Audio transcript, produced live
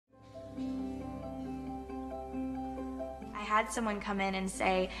had someone come in and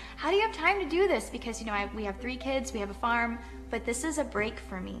say, how do you have time to do this? Because, we have 3 kids, we have a farm, but this is a break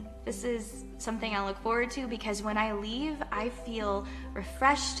for me. This is something I look forward to, because when I leave, I feel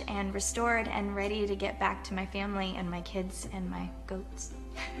refreshed and restored and ready to get back to my family and my kids and my goats.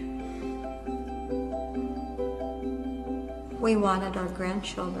 We wanted our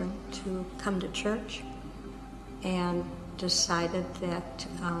grandchildren to come to church, and decided that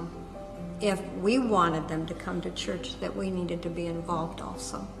if we wanted them to come to church, that we needed to be involved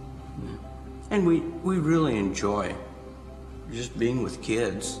also. Yeah. And we really enjoy just being with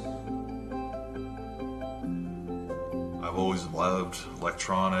kids. I've always loved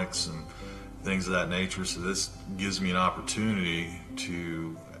electronics and things of that nature, so this gives me an opportunity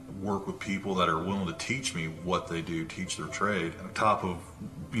to work with people that are willing to teach me what they do, teach their trade. On top of,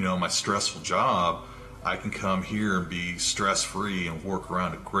 my stressful job, I can come here and be stress-free and work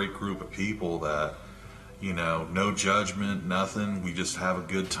around a great group of people that, no judgment, nothing. We just have a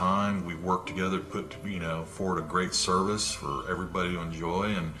good time. We work together, put, forward a great service for everybody to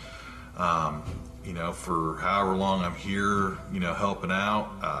enjoy. And, for however long I'm here, helping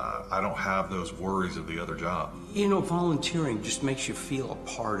out, I don't have those worries of the other job. Volunteering just makes you feel a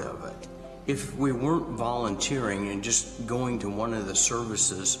part of it. If we weren't volunteering and just going to one of the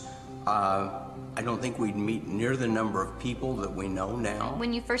services, I don't think we'd meet near the number of people that we know now.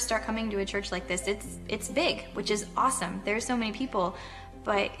 When you first start coming to a church like this, it's big, which is awesome. There's so many people,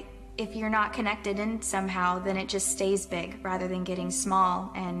 but if you're not connected in somehow, then it just stays big rather than getting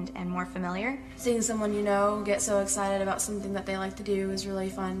small and more familiar. Seeing someone get so excited about something that they like to do is really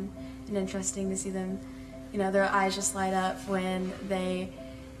fun and interesting to see them. Their eyes just light up when they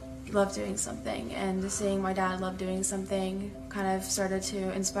love doing something, and seeing my dad love doing something kind of started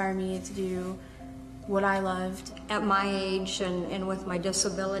to inspire me to do what I loved. At my age and with my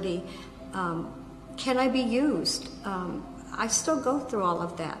disability, can I be used? I still go through all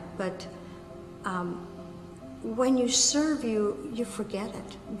of that, but when you serve, you forget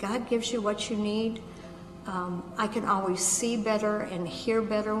it. God gives you what you need. I can always see better and hear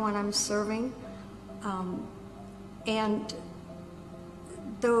better when I'm serving. And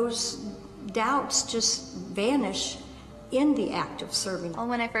those doubts just vanish in the act of serving. Well,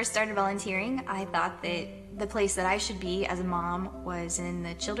 when I first started volunteering, I thought that the place that I should be as a mom was in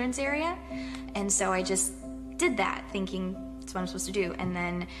the children's area. And so I just did that, thinking it's what I'm supposed to do. And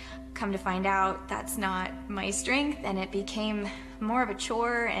then come to find out that's not my strength, and it became more of a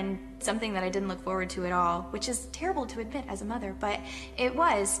chore and something that I didn't look forward to at all, which is terrible to admit as a mother, but it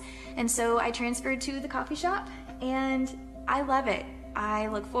was. And so I transferred to the coffee shop, and I love it. I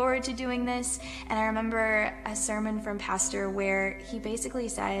look forward to doing this. And I remember a sermon from Pastor where he basically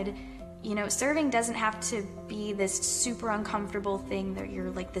said, serving doesn't have to be this super uncomfortable thing that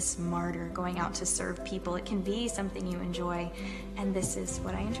you're like this martyr going out to serve people. It can be something you enjoy, and this is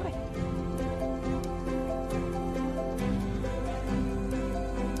what I enjoy.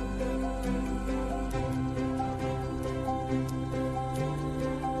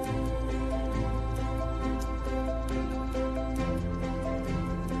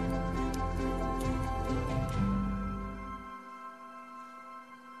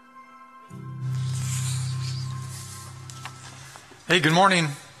 Hey, good morning,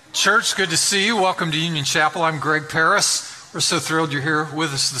 church. Good to see you. Welcome to Union Chapel. I'm Greg Paris. We're so thrilled you're here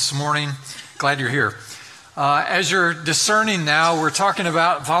with us this morning. Glad you're here. As you're discerning now, we're talking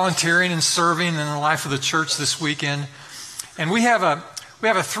about volunteering and serving in the life of the church this weekend. And we have a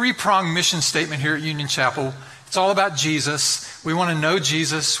three-pronged mission statement here at Union Chapel. It's all about Jesus. We want to know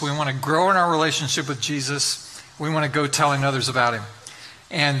Jesus. We want to grow in our relationship with Jesus. We want to go telling others about him.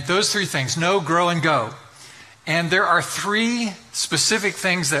 And those three things, know, grow, and go. And there are three specific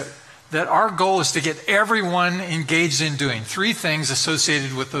things that our goal is to get everyone engaged in doing. Three things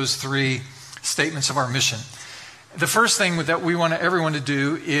associated with those three statements of our mission. The first thing that we want everyone to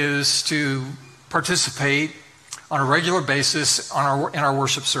do is to participate on a regular basis in our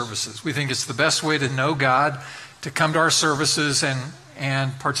worship services. We think it's the best way to know God, to come to our services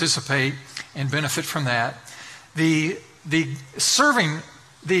and participate and benefit from that. The serving,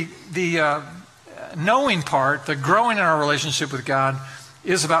 knowing part, the growing in our relationship with God,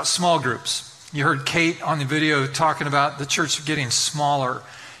 is about small groups. You heard Kate on the video talking about the church getting smaller.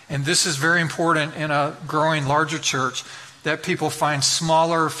 And this is very important in a growing larger church, that people find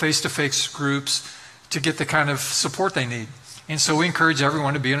smaller face-to-face groups to get the kind of support they need. And so we encourage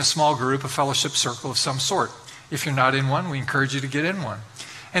everyone to be in a small group, a fellowship circle of some sort. If you're not in one, we encourage you to get in one.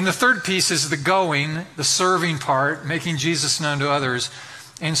 And the third piece is the going, the serving part, making Jesus known to others.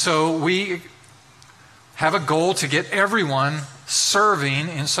 And so we have a goal to get everyone serving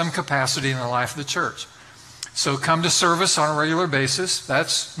in some capacity in the life of the church. So come to service on a regular basis.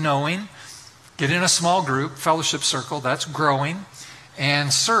 That's knowing. Get in a small group, fellowship circle. That's growing.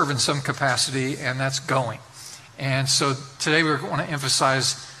 And serve in some capacity, and that's going. And so today we want to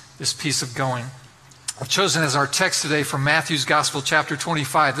emphasize this piece of going. I've chosen as our text today from Matthew's Gospel, chapter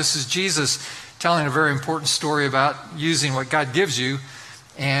 25. This is Jesus telling a very important story about using what God gives you.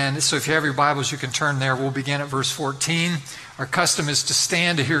 And so if you have your Bibles, you can turn there. We'll begin at verse 14. Our custom is to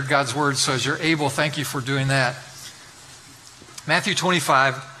stand to hear God's word, so as you're able, thank you for doing that. Matthew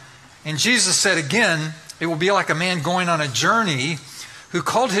 25, and Jesus said again, it will be like a man going on a journey who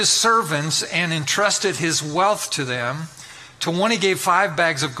called his servants and entrusted his wealth to them. To one he gave 5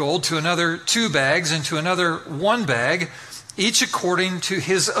 bags of gold, to another 2 bags, and to another 1 bag, each according to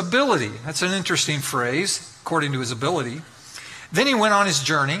his ability. That's an interesting phrase, according to his ability. Then he went on his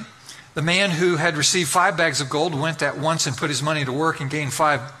journey. The man who had received 5 bags of gold went at once and put his money to work and gained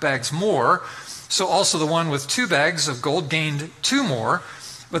 5 bags more. So also the one with 2 bags of gold gained 2 more.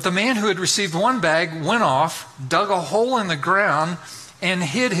 But the man who had received 1 bag went off, dug a hole in the ground, and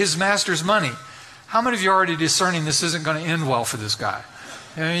hid his master's money. How many of you are already discerning this isn't going to end well for this guy?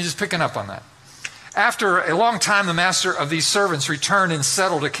 You're just picking up on that. After a long time, the master of these servants returned and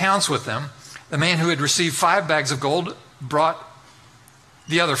settled accounts with them. The man who had received 5 bags of gold brought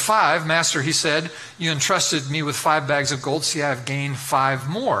the other 5. Master, he said, you entrusted me with 5 bags of gold. See, I have gained 5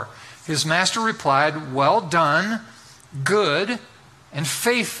 more. His master replied, well done, good and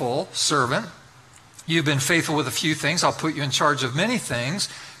faithful servant. You've been faithful with a few things. I'll put you in charge of many things.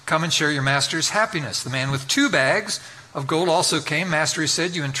 Come and share your master's happiness. The man with 2 bags of gold also came. Master, he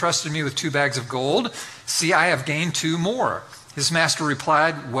said, you entrusted me with 2 bags of gold. See, I have gained 2 more. His master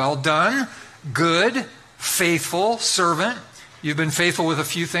replied, well done, good, faithful servant. You've been faithful with a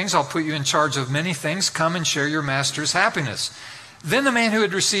few things. I'll put you in charge of many things. Come and share your master's happiness. Then the man who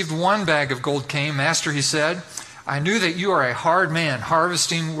had received 1 bag of gold came. Master, he said, I knew that you are a hard man,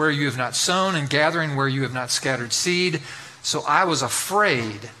 harvesting where you have not sown and gathering where you have not scattered seed. So I was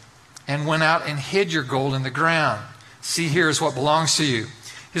afraid and went out and hid your gold in the ground. See, here is what belongs to you.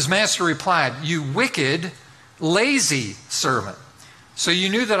 His master replied, you wicked, lazy servant. So you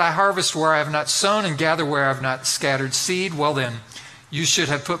knew that I harvest where I have not sown and gather where I have not scattered seed. Well then, you should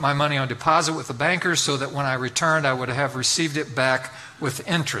have put my money on deposit with the bankers so that when I returned, I would have received it back with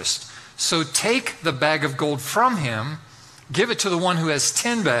interest. So take the bag of gold from him, give it to the one who has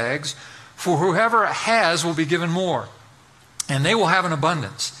 10 bags, for whoever has will be given more, and they will have an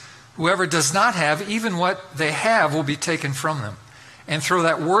abundance. Whoever does not have, even what they have will be taken from them. And throw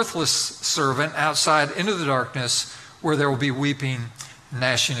that worthless servant outside into the darkness where there will be weeping,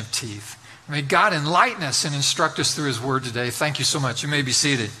 gnashing of teeth. May God enlighten us and instruct us through his word today. Thank you so much. You may be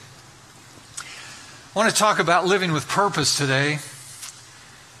seated. I want to talk about living with purpose today.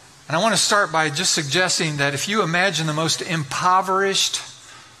 And I want to start by just suggesting that if you imagine the most impoverished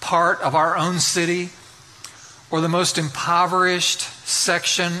part of our own city, or the most impoverished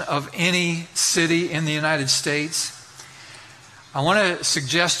section of any city in the United States, I want to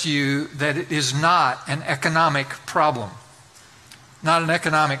suggest to you that it is not an economic problem. Not an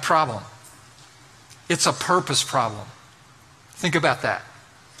economic problem. It's a purpose problem. Think about that.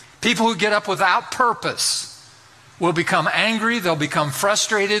 People who get up without purpose will become angry, they'll become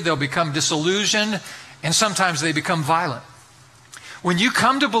frustrated, they'll become disillusioned, and sometimes they become violent. When you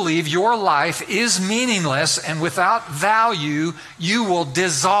come to believe your life is meaningless and without value, you will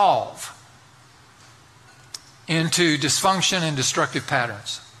dissolve into dysfunction and destructive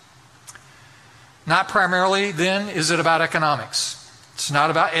patterns. Not primarily, then, is it about economics. It's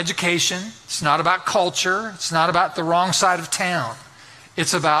not about education. It's not about culture. It's not about the wrong side of town.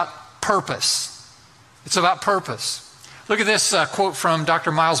 It's about purpose. It's about purpose. Look at this quote from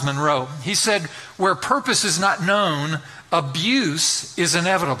Dr. Myles Monroe. He said, where purpose is not known, abuse is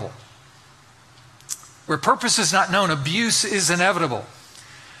inevitable. Where purpose is not known, abuse is inevitable.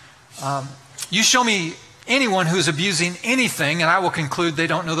 You show me anyone who is abusing anything, and I will conclude they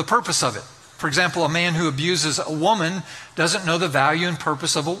don't know the purpose of it. For example, a man who abuses a woman doesn't know the value and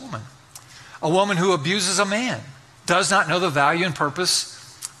purpose of a woman. A woman who abuses a man does not know the value and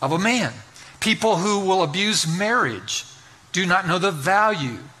purpose of a man. People who will abuse marriage do not know the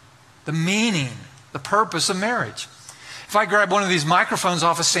value, the meaning, the purpose of marriage. If I grab one of these microphones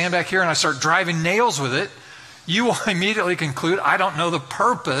off a stand back here and I start driving nails with it, you will immediately conclude I don't know the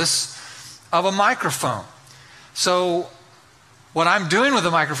purpose of a microphone. So what I'm doing with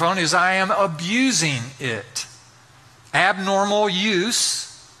the microphone is I am abusing it. Abnormal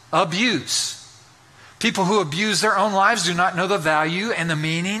use, abuse. People who abuse their own lives do not know the value and the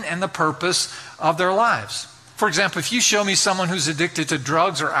meaning and the purpose of their lives. For example, if you show me someone who's addicted to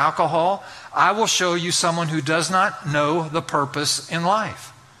drugs or alcohol, I will show you someone who does not know the purpose in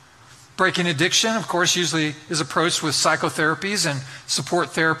life. Breaking addiction, of course, usually is approached with psychotherapies and support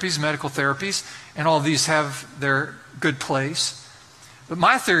therapies, medical therapies, and all of these have their good place. But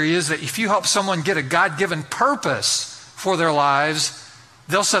my theory is that if you help someone get a God-given purpose for their lives,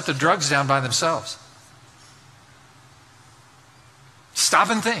 they'll set the drugs down by themselves. Stop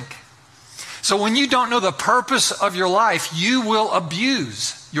and think. So when you don't know the purpose of your life, you will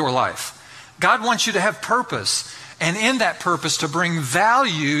abuse your life. God wants you to have purpose, and in that purpose to bring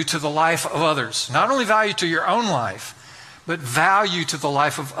value to the life of others. Not only value to your own life, but value to the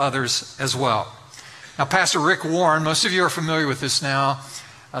life of others as well. Now, Pastor Rick Warren, most of you are familiar with this now,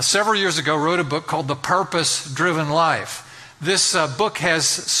 several years ago wrote a book called The Purpose-Driven Life. This book has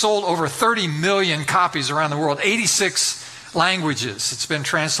sold over 30 million copies around the world, 86 languages. It's been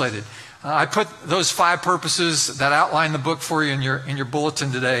translated. I put those 5 purposes that outline the book for you in your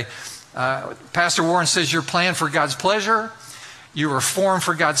bulletin today. Pastor Warren says you're planned for God's pleasure. You were formed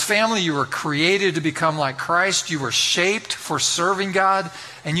for God's family. You were created to become like Christ. You were shaped for serving God,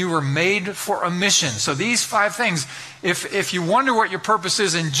 and you were made for a mission. So these 5 things, if you wonder what your purpose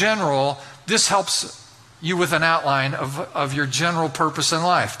is in general, this helps you with an outline of your general purpose in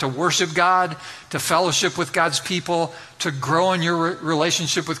life: to worship God, to fellowship with God's people, to grow in your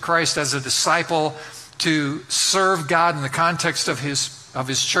relationship with Christ as a disciple, to serve God in the context of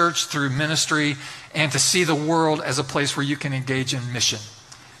his church through ministry, and to see the world as a place where you can engage in mission.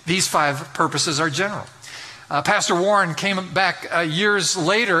 These 5 purposes are general. Pastor Warren came back years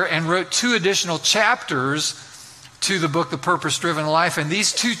later and wrote 2 additional chapters to the book, The Purpose-Driven Life, and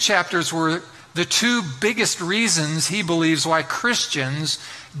these 2 chapters were the 2 biggest reasons he believes why Christians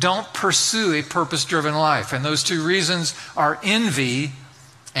don't pursue a purpose-driven life. And those 2 reasons are envy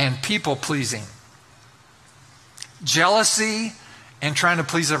and people-pleasing. Jealousy and trying to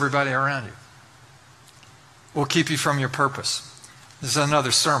please everybody around you will keep you from your purpose. This is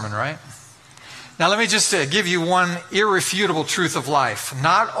another sermon, right? Now let me just give you one irrefutable truth of life.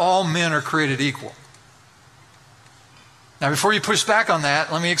 Not all men are created equal. Now before you push back on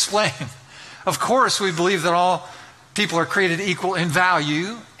that, let me explain. Of course, we believe that all people are created equal in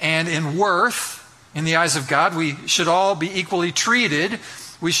value and in worth in the eyes of God. We should all be equally treated.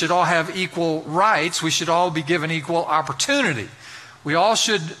 We should all have equal rights. We should all be given equal opportunity. We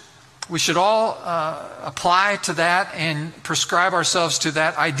should all apply to that and prescribe ourselves to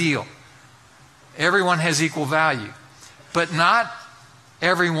that ideal. Everyone has equal value, but not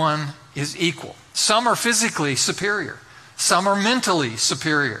everyone is equal. Some are physically superior. Some are mentally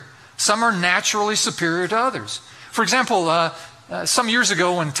superior. Some are naturally superior to others. For example, some years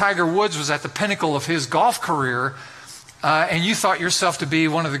ago when Tiger Woods was at the pinnacle of his golf career, and you thought yourself to be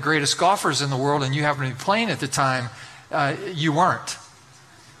one of the greatest golfers in the world, and you happened to be playing at the time, you weren't.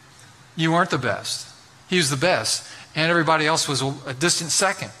 You weren't the best. He was the best. And everybody else was a distant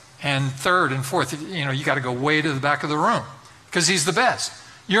second and third and fourth. You got to go way to the back of the room because he's the best.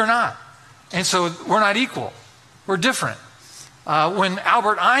 You're not. And so we're not equal. We're different. When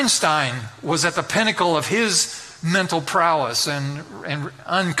Albert Einstein was at the pinnacle of his mental prowess and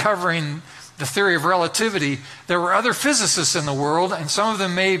uncovering the theory of relativity, there were other physicists in the world, and some of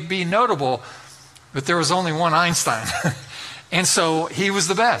them may be notable, but there was only one Einstein. And so he was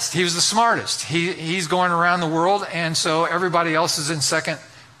the best. He was the smartest. He's going around the world, and so everybody else is in second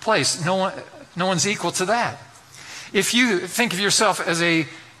place. No one's equal to that. If you think of yourself as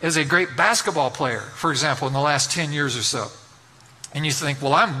a great basketball player, for example, in the last 10 years or so, and you think,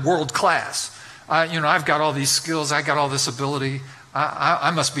 well, I'm world class. I've got all these skills. I got all this ability.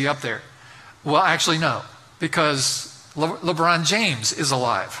 I must be up there. Well, actually, no, because LeBron James is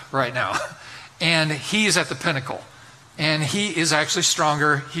alive right now, and he is at the pinnacle. And he is actually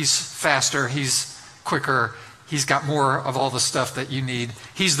stronger, he's faster, he's quicker, he's got more of all the stuff that you need.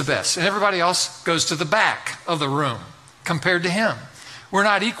 He's the best. And everybody else goes to the back of the room compared to him. We're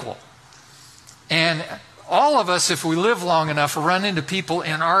not equal. And all of us, if we live long enough, run into people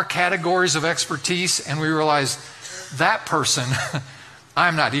in our categories of expertise, and we realize that person,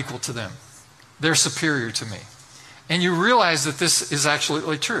 I'm not equal to them. They're superior to me. And you realize that this is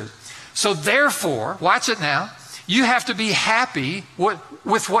absolutely true. So therefore, watch it now, you have to be happy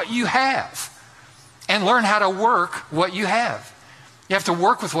with what you have and learn how to work what you have. You have to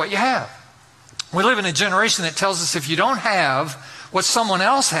work with what you have. We live in a generation that tells us if you don't have what someone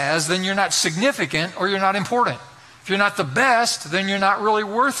else has, then you're not significant or you're not important. If you're not the best, then you're not really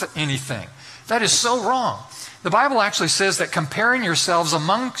worth anything. That is so wrong. The Bible actually says that comparing yourselves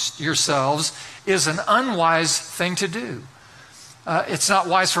amongst yourselves is an unwise thing to do. It's not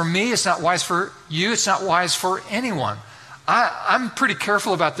wise for me. It's not wise for you. It's not wise for anyone. I'm pretty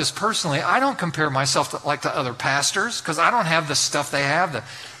careful about this personally. I don't compare myself to other pastors because I don't have the stuff they have,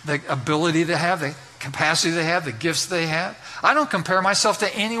 the ability they have, the capacity they have, the gifts they have. I don't compare myself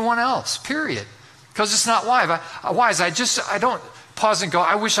to anyone else, period, because it's not wise. I don't pause and go,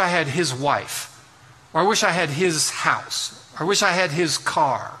 I wish I had his wife, or I wish I had his house, or I wish I had his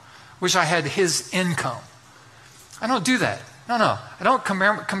car, wish I had his income. I don't do that. No. I don't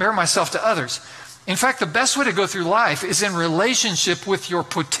compare myself to others. In fact, the best way to go through life is in relationship with your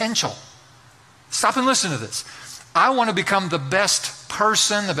potential. Stop and listen to this. I want to become the best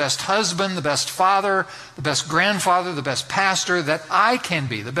person, the best husband, the best father, the best grandfather, the best pastor that I can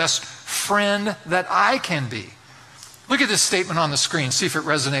be, the best friend that I can be. Look at this statement on the screen. See if it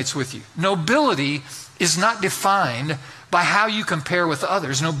resonates with you. Nobility is not defined by how you compare with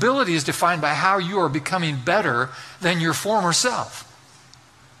others. Nobility is defined by how you are becoming better than your former self.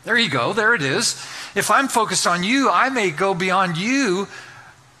 There you go. There it is. If I'm focused on you, I may go beyond you,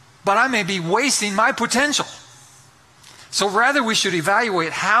 but I may be wasting my potential. So rather, we should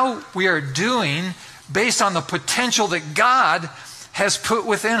evaluate how we are doing based on the potential that God has put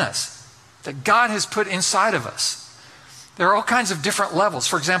within us, that God has put inside of us. There are all kinds of different levels.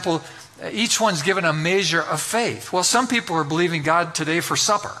 For example, each one's given a measure of faith. Well, some people are believing God today for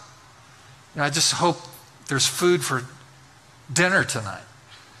supper. I just hope there's food for dinner tonight.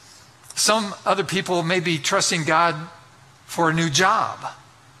 Some other people may be trusting God for a new job.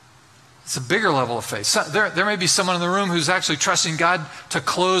 It's a bigger level of faith. So there may be someone in the room who's actually trusting God to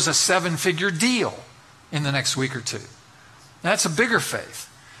close a 7-figure deal in the next week or two. That's a bigger faith.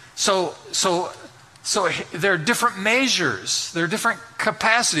 So there are different measures. There are different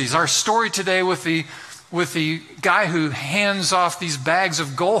capacities. Our story today with the guy who hands off these bags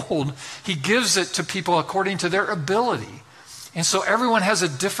of gold, he gives it to people according to their ability. And so everyone has a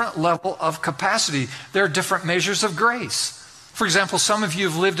different level of capacity. There are different measures of grace. For example, some of you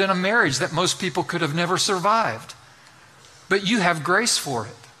have lived in a marriage that most people could have never survived. But you have grace for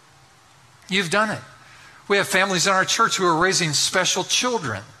it. You've done it. We have families in our church who are raising special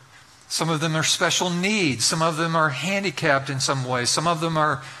children. Some of them are special needs. Some of them are handicapped in some way. Some of them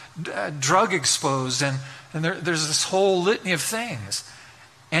are drug exposed. And there's this whole litany of things.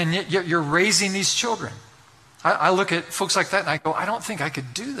 And yet you're raising these children. I look at folks like that and I go, I don't think I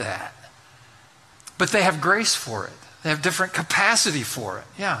could do that. But they have grace for it. They have different capacity for it.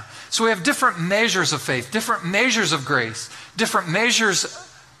 Yeah. So we have different measures of faith, different measures of grace, different measures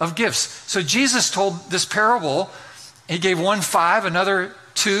of gifts. So Jesus told this parable. He gave one 5, another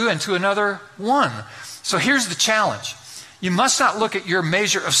 2, and to another 1. So here's the challenge. You must not look at your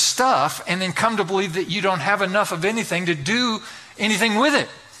measure of stuff and then come to believe that you don't have enough of anything to do anything with it.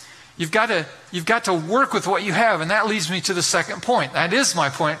 You've got to work with what you have, and that leads me to the second point. That is my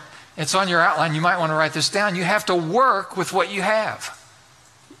point. It's on your outline. You might want to write this down. You have to work with what you have.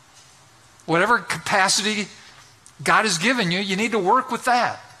 Whatever capacity God has given you, you need to work with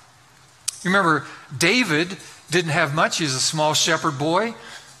that. You remember, David didn't have much. He was a small shepherd boy,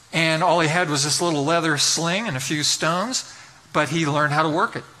 and all he had was this little leather sling and a few stones, but he learned how to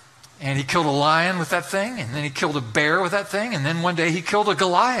work it. And he killed a lion with that thing, and then he killed a bear with that thing, and then one day he killed a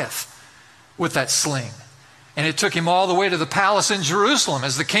Goliath with that sling. And it took him all the way to the palace in Jerusalem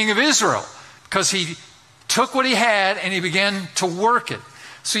as the king of Israel, because he took what he had and he began to work it.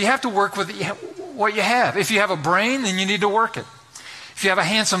 So you have to work with what you have. If you have a brain, then you need to work it. If you have a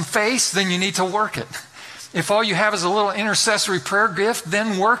handsome face, then you need to work it. If all you have is a little intercessory prayer gift,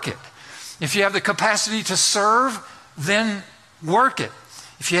 then work it. If you have the capacity to serve, then work it.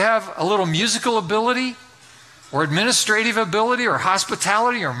 If you have a little musical ability or administrative ability or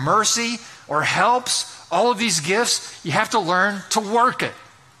hospitality or mercy or helps, all of these gifts, you have to learn to work it.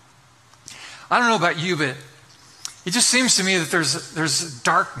 I don't know about you, but it just seems to me that there's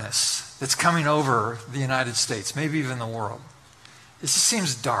darkness that's coming over the United States, maybe even the world. It just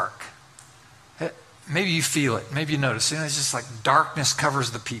seems dark. Maybe you feel it. Maybe you notice. It's just like darkness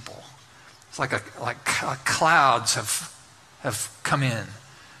covers the people. It's like clouds have come in.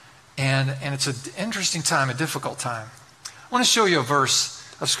 And it's an interesting time, a difficult time. I want to show you a verse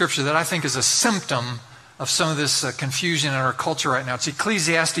of Scripture that I think is a symptom of some of this confusion in our culture right now. It's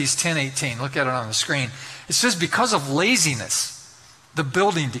Ecclesiastes 10:18. Look at it on the screen. It says, because of laziness, the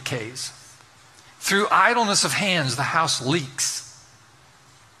building decays. Through idleness of hands, the house leaks.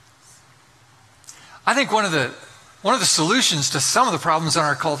 I think one of the solutions to some of the problems in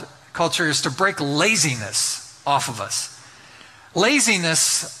our culture is to break laziness off of us.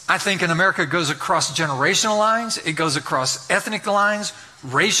 Laziness, I think, in America goes across generational lines. It goes across ethnic lines,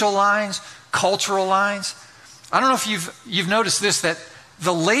 racial lines, cultural lines. I don't know if you've noticed this, that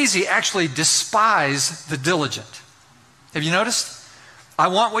the lazy actually despise the diligent. Have you noticed? I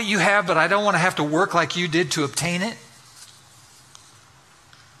want what you have, but I don't want to have to work like you did to obtain it.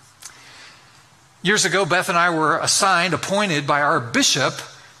 Years ago, Beth and I were appointed by our bishop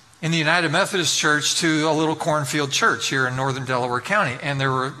in the United Methodist Church to a little cornfield church here in northern Delaware County. And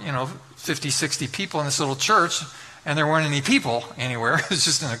there were, 50, 60 people in this little church, and there weren't any people anywhere. It was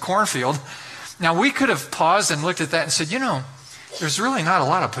just in a cornfield. Now, we could have paused and looked at that and said, there's really not a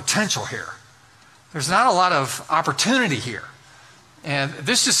lot of potential here. There's not a lot of opportunity here. And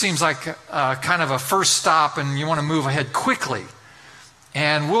this just seems like kind of a first stop, and you want to move ahead quickly.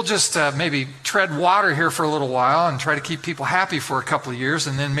 And we'll just maybe tread water here for a little while and try to keep people happy for a couple of years,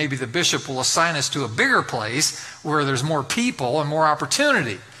 and then maybe the bishop will assign us to a bigger place where there's more people and more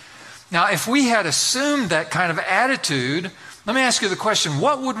opportunity. Now, if we had assumed that kind of attitude, let me ask you the question,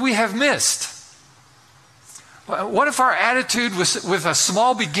 what would we have missed? What if our attitude was with a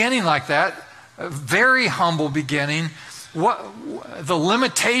small beginning like that, a very humble beginning, what the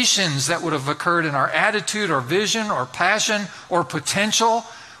limitations that would have occurred in our attitude or vision or passion or potential,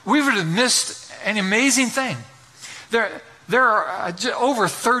 we would have missed an amazing thing. There are over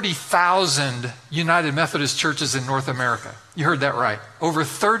 30,000 United Methodist churches in North America. You heard that right. Over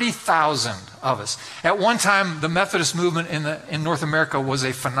 30,000 of us. At one time, the Methodist movement in North America was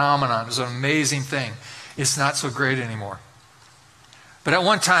a phenomenon. It was an amazing thing. It's not so great anymore. But at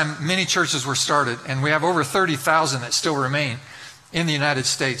one time, many churches were started, and we have over 30,000 that still remain in the United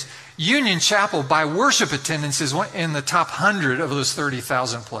States. Union Chapel, by worship attendance, is in the top 100 of those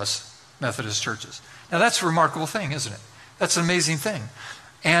 30,000 plus Methodist churches. Now, that's a remarkable thing, isn't it? That's an amazing thing.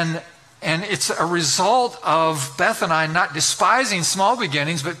 And it's a result of Beth and I not despising small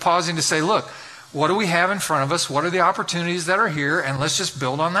beginnings, but pausing to say, look, what do we have in front of us? What are the opportunities that are here? And let's just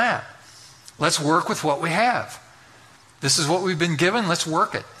build on that. Let's work with what we have. This is what we've been given. Let's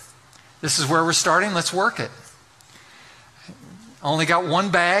work it. This is where we're starting. Let's work it. Only got one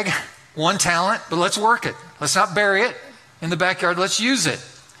bag, one talent, but let's work it. Let's not bury it in the backyard. Let's use it.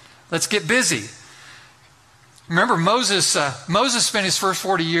 Let's get busy. Remember, Moses spent his first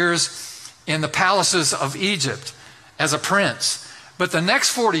 40 years in the palaces of Egypt as a prince. But the next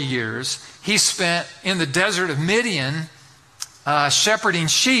 40 years, he spent in the desert of Midian shepherding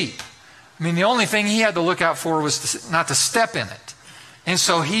sheep. I mean, the only thing he had to look out for was not to step in it. And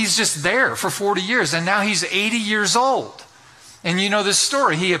so he's just there for 40 years, and now he's 80 years old. And you know this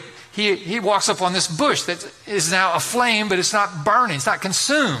story. He walks up on this bush that is now aflame, but it's not burning, it's not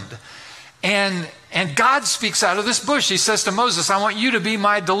consumed. And God speaks out of this bush. He says to Moses, I want you to be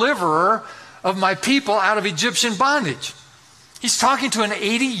my deliverer of my people out of Egyptian bondage. He's talking to an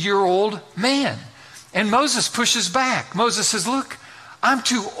 80-year-old man. And Moses pushes back. Moses says, look, I'm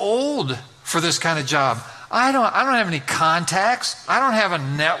too old for this kind of job. I don't have any contacts. I don't have a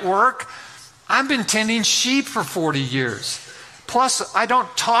network. I've been tending sheep for 40 years. Plus, I don't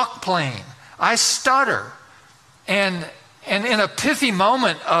talk plain. I stutter. And in a pithy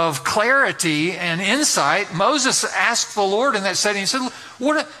moment of clarity and insight, Moses asked the Lord in that setting, he said,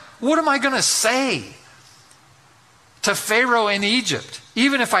 what am I going to say to Pharaoh in Egypt?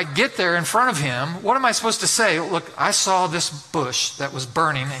 Even if I get there in front of him, what am I supposed to say? Look, I saw this bush that was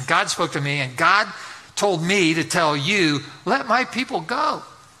burning, and God spoke to me, and God told me to tell you, let my people go.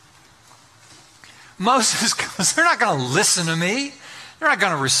 Moses goes, they're not going to listen to me. They're not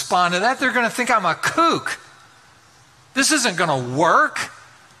going to respond to that. They're going to think I'm a kook. This isn't going to work.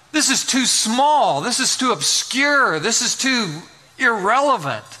 This is too small. This is too obscure. This is too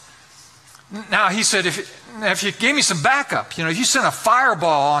irrelevant. Now, he said, if you gave me some backup, if you sent a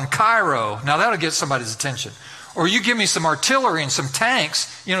fireball on Cairo, now that'll get somebody's attention. Or you give me some artillery and some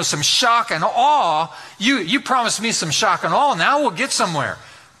tanks, some shock and awe. You promised me some shock and awe. Now we'll get somewhere.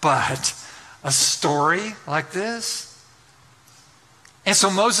 But a story like this? And so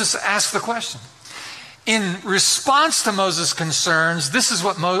Moses asked the question. In response to Moses' concerns, this is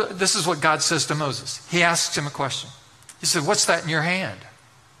what God says to Moses. He asks him a question. He said, what's that in your hand?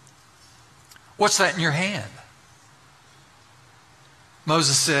 What's that in your hand?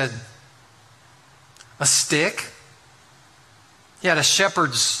 Moses said, a stick. He had a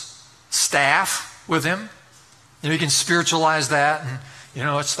shepherd's staff with him. You can spiritualize that, and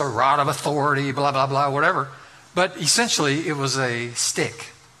it's the rod of authority, blah, blah, blah, whatever. But essentially, it was a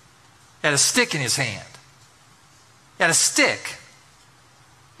stick. He had a stick in his hand. He had a stick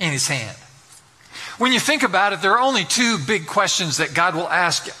in his hand. When you think about it, there are only two big questions that God will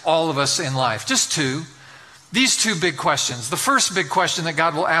ask all of us in life. Just two. These two big questions. The first big question that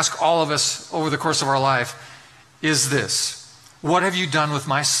God will ask all of us over the course of our life is this. What have you done with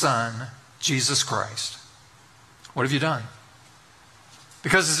my son, Jesus Christ? What have you done?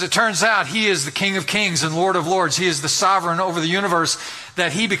 Because as it turns out, he is the King of Kings and Lord of Lords. He is the sovereign over the universe,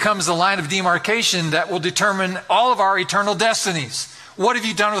 that he becomes the line of demarcation that will determine all of our eternal destinies. What have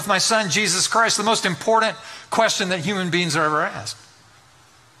you done with my son, Jesus Christ? The most important question that human beings are ever asked.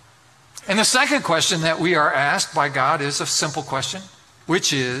 And the second question that we are asked by God is a simple question,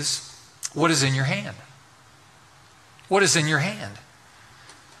 which is, what is in your hand? What is in your hand?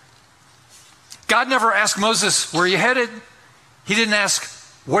 God never asked Moses, where are you headed? He didn't ask,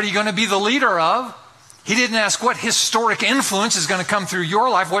 what are you going to be the leader of? He didn't ask what historic influence is going to come through your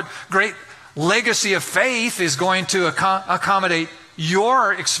life, what great legacy of faith is going to accommodate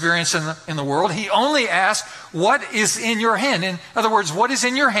your experience in the world. He only asked, what is in your hand? In other words, what is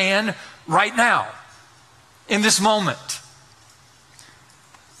in your hand right now, in this moment?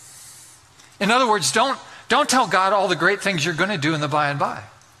 In other words, don't tell God all the great things you're going to do in the by and by.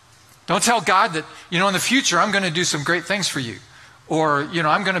 Don't tell God that, in the future, I'm going to do some great things for you. Or,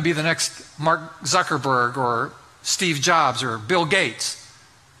 I'm going to be the next Mark Zuckerberg or Steve Jobs or Bill Gates.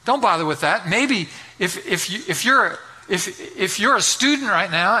 Don't bother with that. Maybe if you're a student right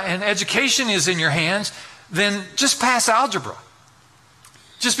now and education is in your hands, then just pass algebra.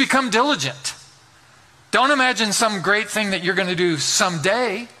 Just become diligent. Don't imagine some great thing that you're going to do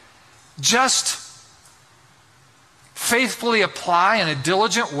someday. Just faithfully apply in a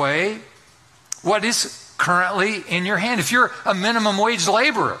diligent way what is currently in your hand. If you're a minimum wage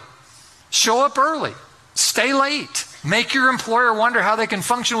laborer, show up early, stay late, make your employer wonder how they can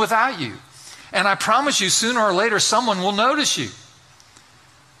function without you. And I promise you, sooner or later, someone will notice you.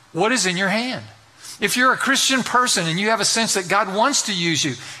 What is in your hand? If you're a Christian person and you have a sense that God wants to use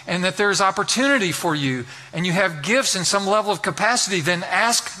you and that there's opportunity for you and you have gifts in some level of capacity, then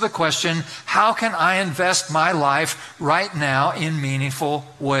ask the question, how can I invest my life right now in meaningful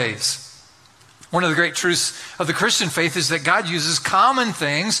ways? One of the great truths of the Christian faith is that God uses common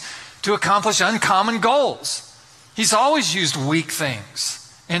things to accomplish uncommon goals. He's always used weak things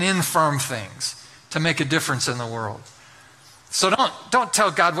and infirm things to make a difference in the world. So don't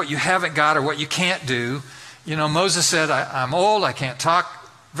tell God what you haven't got or what you can't do. Moses said, I'm old, I can't talk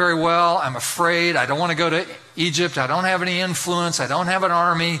very well, I'm afraid, I don't want to go to Egypt, I don't have any influence, I don't have an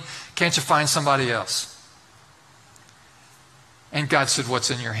army, can't you find somebody else? And God said,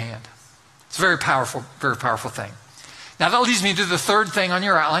 what's in your hand? It's a very powerful thing. Now that leads me to the third thing on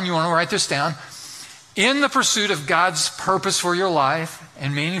your outline. You want to write this down. In the pursuit of God's purpose for your life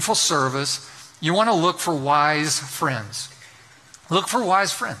and meaningful service, you want to look for wise friends. Look for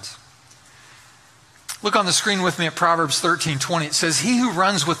wise friends. Look on the screen with me at Proverbs 13:20. It says, he who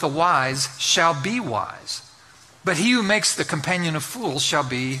runs with the wise shall be wise, but he who makes the companion of fools shall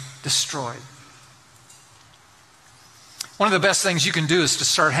be destroyed. One of the best things you can do is to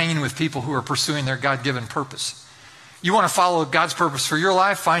start hanging with people who are pursuing their God-given purpose. You want to follow God's purpose for your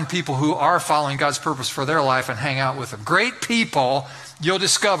life, find people who are following God's purpose for their life and hang out with them. Great people, you'll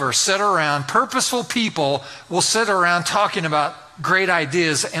discover, sit around, purposeful people will sit around talking about great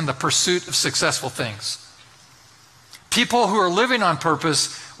ideas and the pursuit of successful things. People who are living on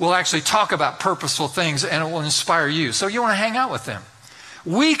purpose will actually talk about purposeful things and it will inspire you. So you want to hang out with them.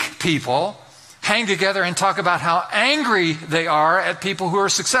 Weak people hang together and talk about how angry they are at people who are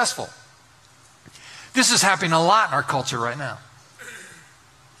successful. This is happening a lot in our culture right now.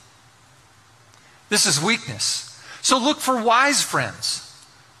 This is weakness. So look for wise friends.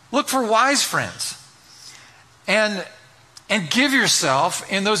 Look for wise friends. And give yourself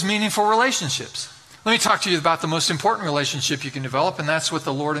in those meaningful relationships. Let me talk to you about the most important relationship you can develop, and that's with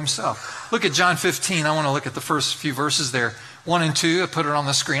the Lord himself. Look at John 15. I want to look at the first few verses there. 1 and 2, I put it on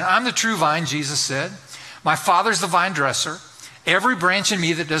the screen. I'm the true vine, Jesus said. My Father's the vine dresser. Every branch in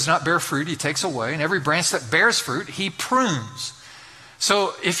me that does not bear fruit, he takes away. And every branch that bears fruit, he prunes.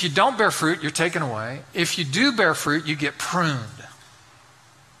 So if you don't bear fruit, you're taken away. If you do bear fruit, you get pruned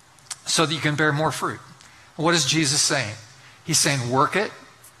so that you can bear more fruit. What is Jesus saying? He's saying work it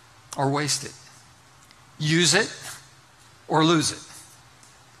or waste it. Use it or lose it.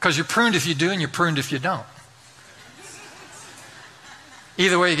 Because you're pruned if you do and you're pruned if you don't.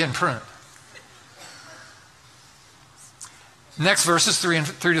 Either way, you're getting pruned. Next verses 3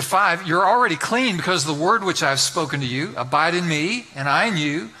 to 5. You're already clean because the word which I have spoken to you, abide in me and I in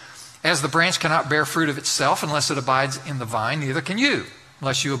you. As the branch cannot bear fruit of itself unless it abides in the vine, neither can you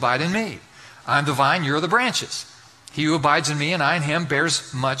unless you abide in me. I'm the vine, you're the branches. He who abides in me and I in him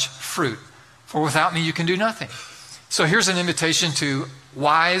bears much fruit. For without me you can do nothing. So here's an invitation to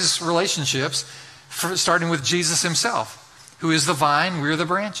wise relationships, starting with Jesus himself, who is the vine, we're the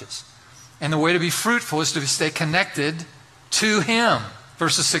branches. And the way to be fruitful is to stay connected to him,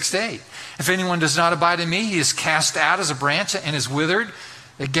 verses 6 to 8. If anyone does not abide in me, he is cast out as a branch and is withered.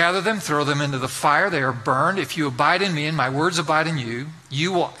 They gather them, throw them into the fire. They are burned. If you abide in me and my words abide in you,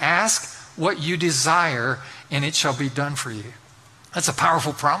 you will ask what you desire, and it shall be done for you. That's a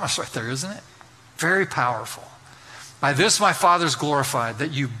powerful promise right there, isn't it? Very powerful. By this my Father is glorified, that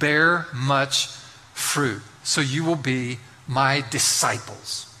you bear much fruit, so you will be my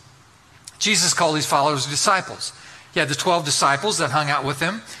disciples. Jesus called these followers disciples. He had the 12 disciples that hung out with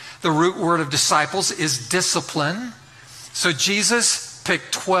him. The root word of disciples is discipline. So Jesus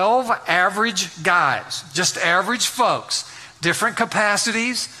picked 12 average guys, just average folks, different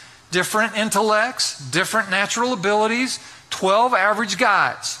capacities, different intellects, different natural abilities, 12 average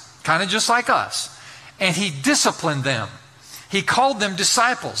guys, kind of just like us. And he disciplined them. He called them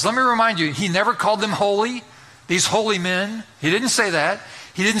disciples. Let me remind you, he never called them holy, these holy men. He didn't say that.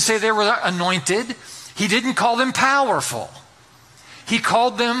 He didn't say they were anointed. He didn't call them powerful. He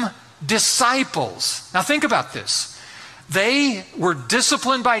called them disciples. Now think about this. They were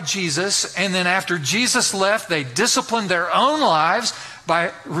disciplined by Jesus, and then after Jesus left, they disciplined their own lives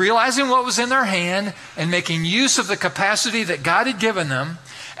by realizing what was in their hand and making use of the capacity that God had given them.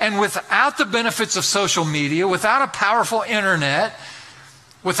 And without the benefits of social media, without a powerful internet,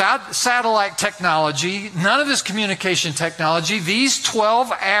 without satellite technology, none of this communication technology, these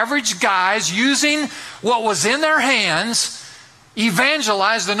 12 average guys using what was in their hands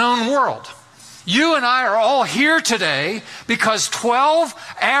evangelized the known world. You and I are all here today because 12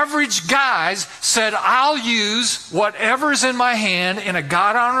 average guys said, I'll use whatever's in my hand in a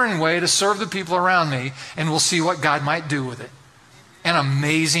God-honoring way to serve the people around me, and we'll see what God might do with it. And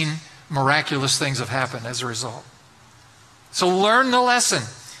amazing, miraculous things have happened as a result. So learn the lesson,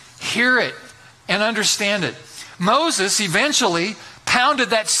 hear it, and understand it. Moses eventually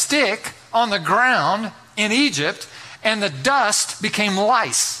pounded that stick on the ground in Egypt, and the dust became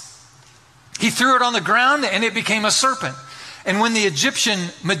lice. He threw it on the ground, and it became a serpent. And when the Egyptian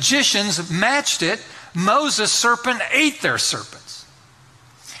magicians matched it, Moses' serpent ate their serpents.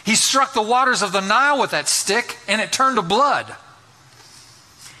 He struck the waters of the Nile with that stick, and it turned to blood.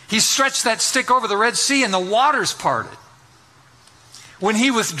 He stretched that stick over the Red Sea, and the waters parted. When he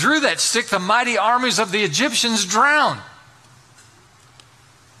withdrew that stick, the mighty armies of the Egyptians drowned.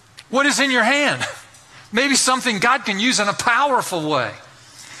 What is in your hand? Maybe something God can use in a powerful way.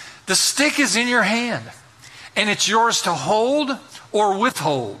 The stick is in your hand, and it's yours to hold or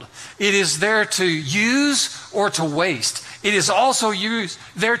withhold. It is there to use or to waste. It is also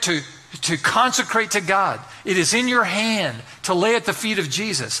there to consecrate to God. It is in your hand to lay at the feet of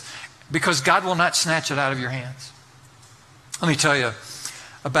Jesus, because God will not snatch it out of your hands. Let me tell you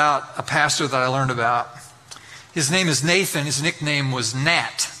about a pastor that I learned about. His name is Nathan. His nickname was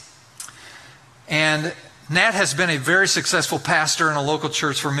Nat. And Nat has been a very successful pastor in a local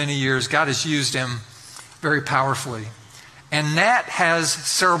church for many years. God has used him very powerfully. And Nat has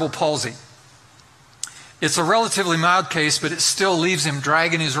cerebral palsy. It's a relatively mild case, but it still leaves him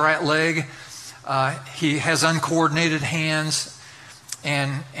dragging his right leg. He has uncoordinated hands,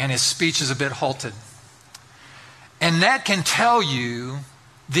 and his speech is a bit halted. And Nat can tell you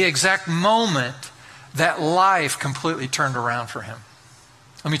the exact moment that life completely turned around for him.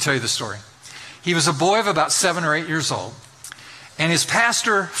 Let me tell you the story. He was a boy of about 7 or 8 years old, and his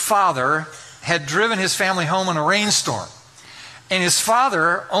pastor father had driven his family home in a rainstorm. And his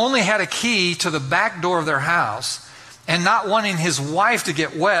father only had a key to the back door of their house, and not wanting his wife to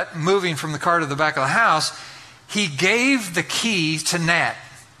get wet moving from the car to the back of the house, he gave the key to Nat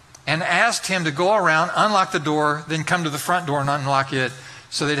and asked him to go around, unlock the door, then come to the front door and unlock it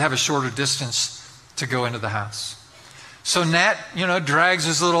so they'd have a shorter distance to go into the house. So Nat, drags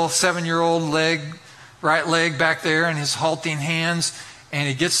his little 7-year-old right leg back there in his halting hands, and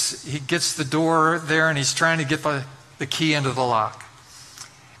he gets the door there, and he's trying to get the key into the lock.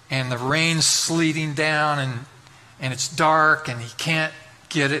 And the rain's sleeting down, and it's dark, and he can't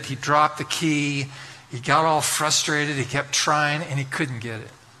get it. He dropped the key. He got all frustrated. He kept trying, and he couldn't get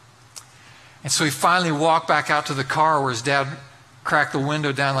it. And so he finally walked back out to the car where his dad cracked the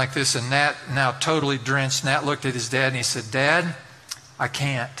window down like this, and Nat, now totally drenched, Nat looked at his dad and he said, "Dad, I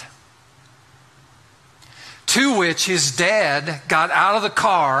can't." To which his dad got out of the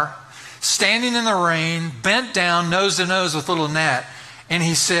car, standing in the rain, bent down, nose to nose with little Nat, and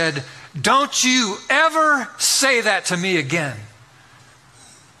he said, "Don't you ever say that to me again.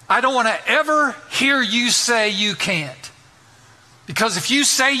 I don't want to ever hear you say you can't. Because if you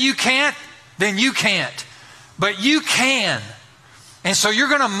say you can't, then you can't. But you can. And so you're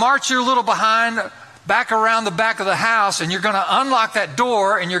going to march your little behind back around the back of the house, and you're going to unlock that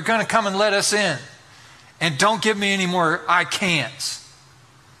door, and you're going to come and let us in. And don't give me any more I can'ts."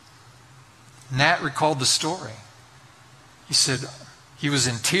 Nat recalled the story. He said he was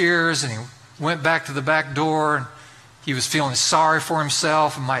in tears and he went back to the back door and he was feeling sorry for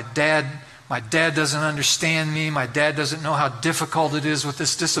himself. And my dad doesn't understand me. My dad doesn't know how difficult it is with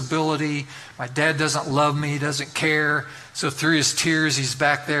this disability. My dad doesn't love me. He doesn't care. So through his tears, he's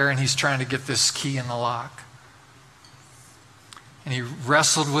back there and he's trying to get this key in the lock. And he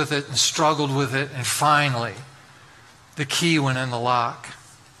wrestled with it and struggled with it. And finally, the key went in the lock.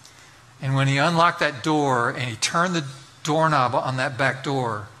 And when he unlocked that door and he turned the doorknob on that back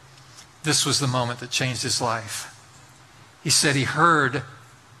door, this was the moment that changed his life. He said he heard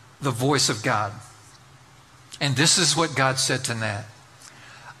the voice of God. And this is what God said to Nat.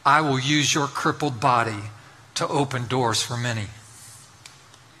 I will use your crippled body to open doors for many.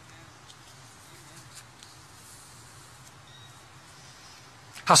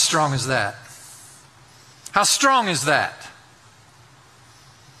 How strong is that? How strong is that?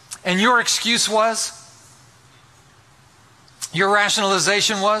 And your excuse was? Your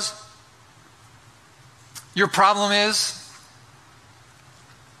rationalization was? Your problem is?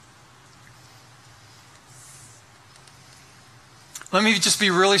 Let me just be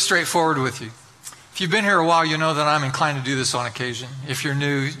really straightforward with you. If you've been here a while, you know that I'm inclined to do this on occasion. If you're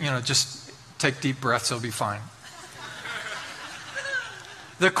new, just take deep breaths, it'll be fine.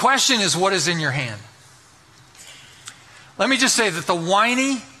 The question is, what is in your hand? Let me just say that the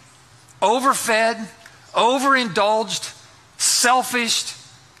whiny, overfed, overindulged, selfish,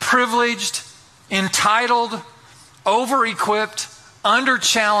 privileged, entitled, over-equipped,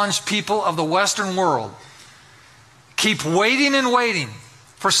 under-challenged people of the Western world keep waiting and waiting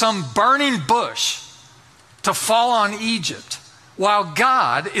for some burning bush to fall on Egypt, while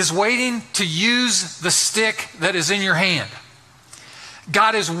God is waiting to use the stick that is in your hand.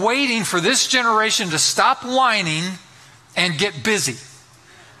 God is waiting for this generation to stop whining and get busy.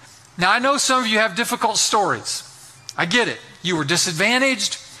 Now, I know some of you have difficult stories. I get it. You were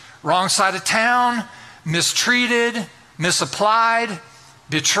disadvantaged, wrong side of town, mistreated, misapplied,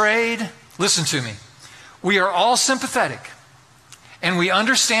 betrayed. Listen to me. We are all sympathetic, and we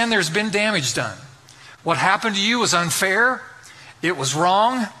understand there's been damage done. What happened to you was unfair, it was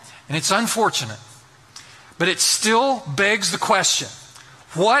wrong, and it's unfortunate. But it still begs the question,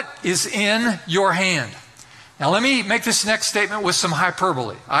 what is in your hand? Now let me make this next statement with some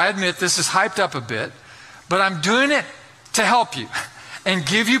hyperbole. I admit this is hyped up a bit, but I'm doing it to help you and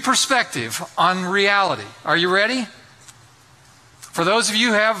give you perspective on reality. Are you ready? For those of you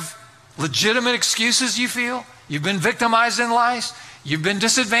who have legitimate excuses you feel, you've been victimized in life, you've been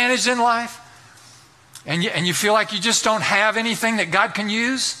disadvantaged in life, and you feel like you just don't have anything that God can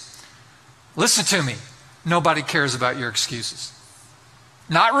use, listen to me. Nobody cares about your excuses.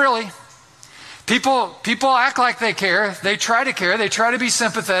 Not really. People act like they care. They try to care. They try to be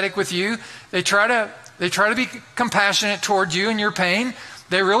sympathetic with you. They try to be compassionate toward you and your pain.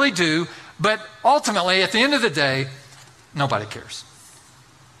 They really do. But ultimately, at the end of the day, nobody cares.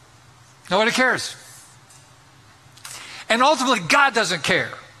 Nobody cares. And ultimately, God doesn't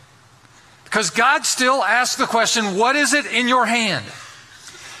care. Because God still asks the question, what is it in your hand?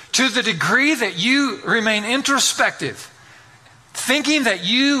 To the degree that you remain introspective, thinking that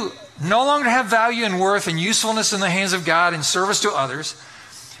you no longer have value and worth and usefulness in the hands of God in service to others,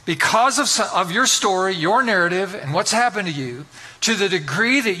 because of your story, your narrative, and what's happened to you, to the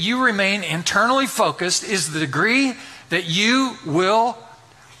degree that you remain internally focused is the degree that you will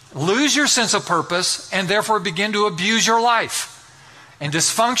lose your sense of purpose and therefore begin to abuse your life. And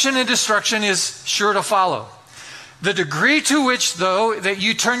dysfunction and destruction is sure to follow. The degree to which, though, that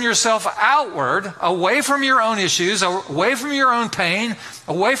you turn yourself outward, away from your own issues, away from your own pain,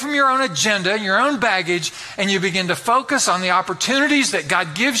 away from your own agenda, your own baggage, and you begin to focus on the opportunities that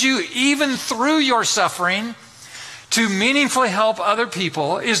God gives you, even through your suffering, to meaningfully help other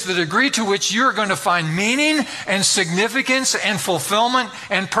people, is the degree to which you're going to find meaning and significance and fulfillment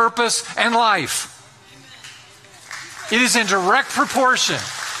and purpose and life. It is in direct proportion.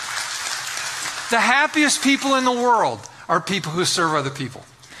 The happiest people in the world are people who serve other people.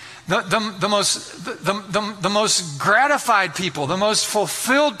 The most gratified people, the most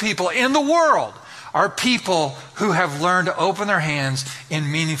fulfilled people in the world are people who have learned to open their hands in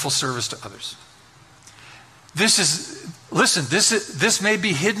meaningful service to others. This may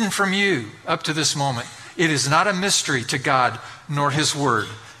be hidden from you up to this moment. It is not a mystery to God nor His Word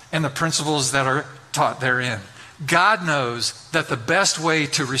and the principles that are taught therein. God knows that the best way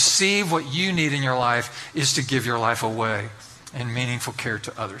to receive what you need in your life is to give your life away in meaningful care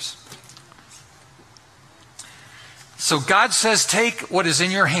to others. So God says, take what is in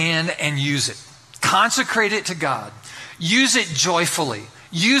your hand and use it. Consecrate it to God. Use it joyfully.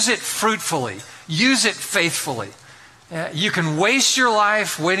 Use it fruitfully. Use it faithfully. You can waste your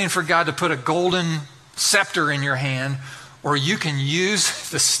life waiting for God to put a golden scepter in your hand, or you can use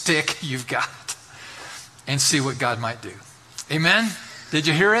the stick you've got and see what God might do. Amen? Did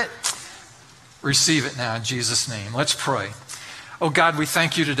you hear it? Receive it now in Jesus' name. Let's pray. Oh God, we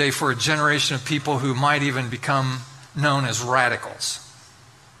thank you today for a generation of people who might even become known as radicals.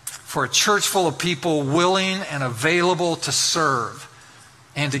 For a church full of people willing and available to serve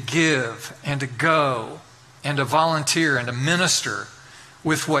and to give and to go and to volunteer and to minister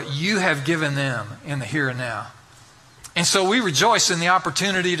with what you have given them in the here and now. And so we rejoice in the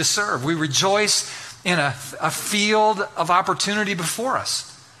opportunity to serve. We rejoice in a field of opportunity before us.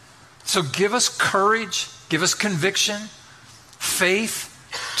 So give us courage, give us conviction, faith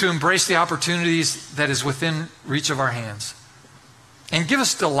to embrace the opportunities that is within reach of our hands. And give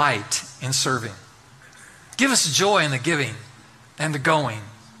us delight in serving. Give us joy in the giving and the going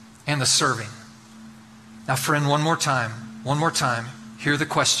and the serving. Now, friend, one more time, hear the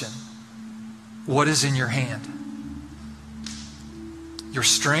question. What is in your hand? Your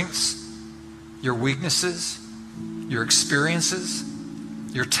strengths, your weaknesses, your experiences,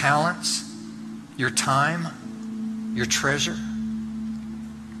 your talents, your time, your treasure.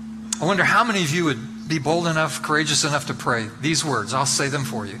 I wonder how many of you would be bold enough, courageous enough to pray these words. I'll say them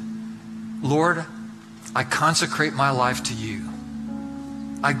for you. Lord, I consecrate my life to you.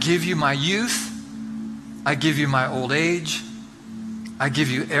 I give you my youth. I give you my old age. I give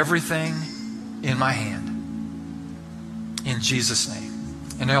you everything in my hand. In Jesus' name.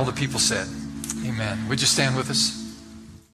 And all the people said, amen. Would you stand with us?